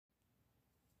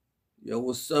Yo,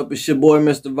 what's up? It's your boy,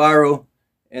 Mr.Viral.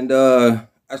 And I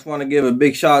just want to give a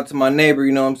big shout out to my neighbor,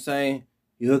 you know what I'm saying?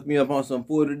 He hooked me up on some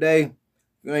food today. If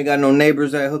you ain't got no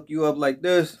neighbors that hook you up like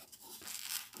this,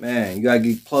 man, you gotta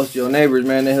get close to your neighbors,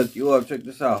 man. They hook you up. Check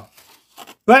this out.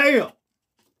 Bam!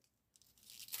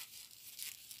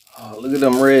 Oh, look at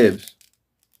them ribs.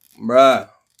 Bruh.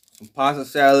 Some pasta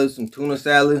salad, some tuna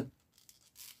salad.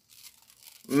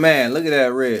 Man, look at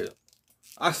that rib.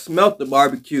 I smelt the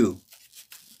barbecue.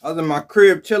 I was in my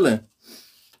crib chilling.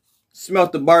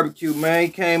 Smelt the barbecue, man. He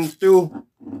came through,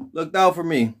 looked out for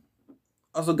me.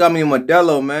 Also got me a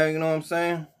Modelo, man. You know what I'm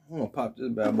saying? I'm gonna pop this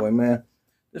bad boy, man.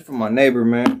 This for my neighbor,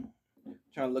 man.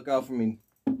 Trying to look out for me.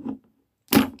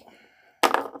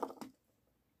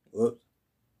 Whoops.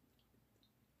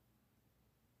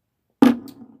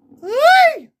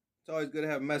 It's always good to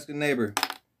have a Mexican neighbor.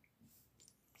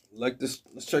 Like this.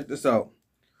 Let's check this out.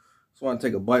 Just want to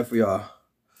take a bite for y'all.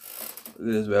 Look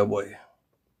at this bad boy.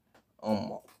 Oh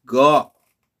my God.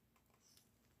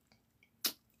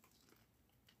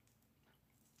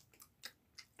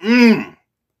 Mmm.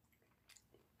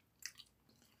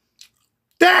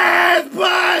 That's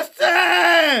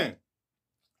Bussin!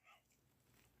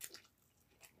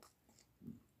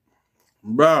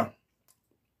 Bruh.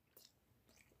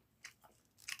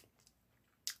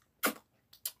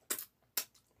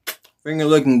 Finger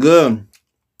looking good.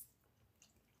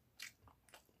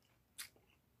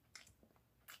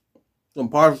 Some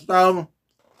pasta style.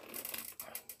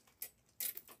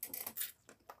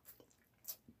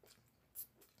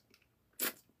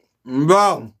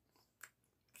 Bro.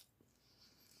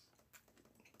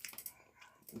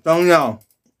 I'm telling y'all.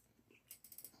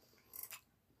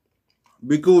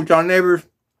 Be cool with y'all neighbors.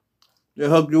 They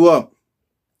hook you up.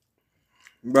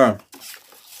 Bro.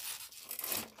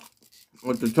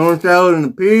 With the tuna salad and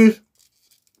the peas.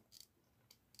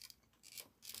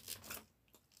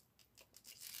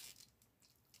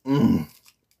 Mmm.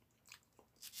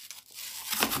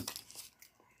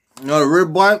 You know the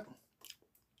rib bite?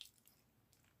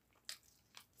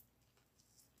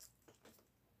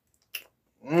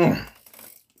 Mmm.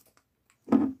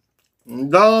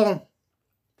 Dog.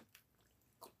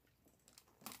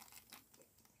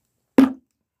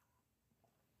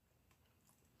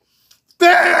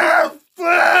 Damn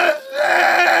Bussin!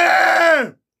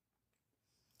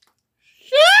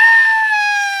 Shit!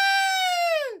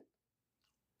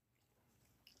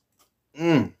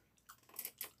 Mmm.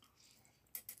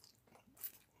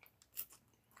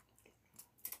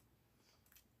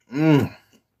 Mmm.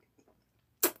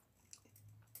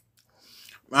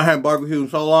 I had barbecue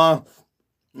so long,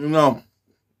 you know,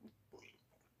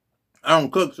 I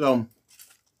don't cook, so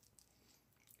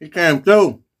he came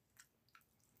through.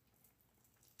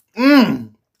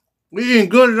 Mmm. We eating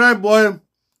good tonight, boy.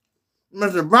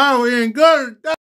 Mr. Brown, we eating good today.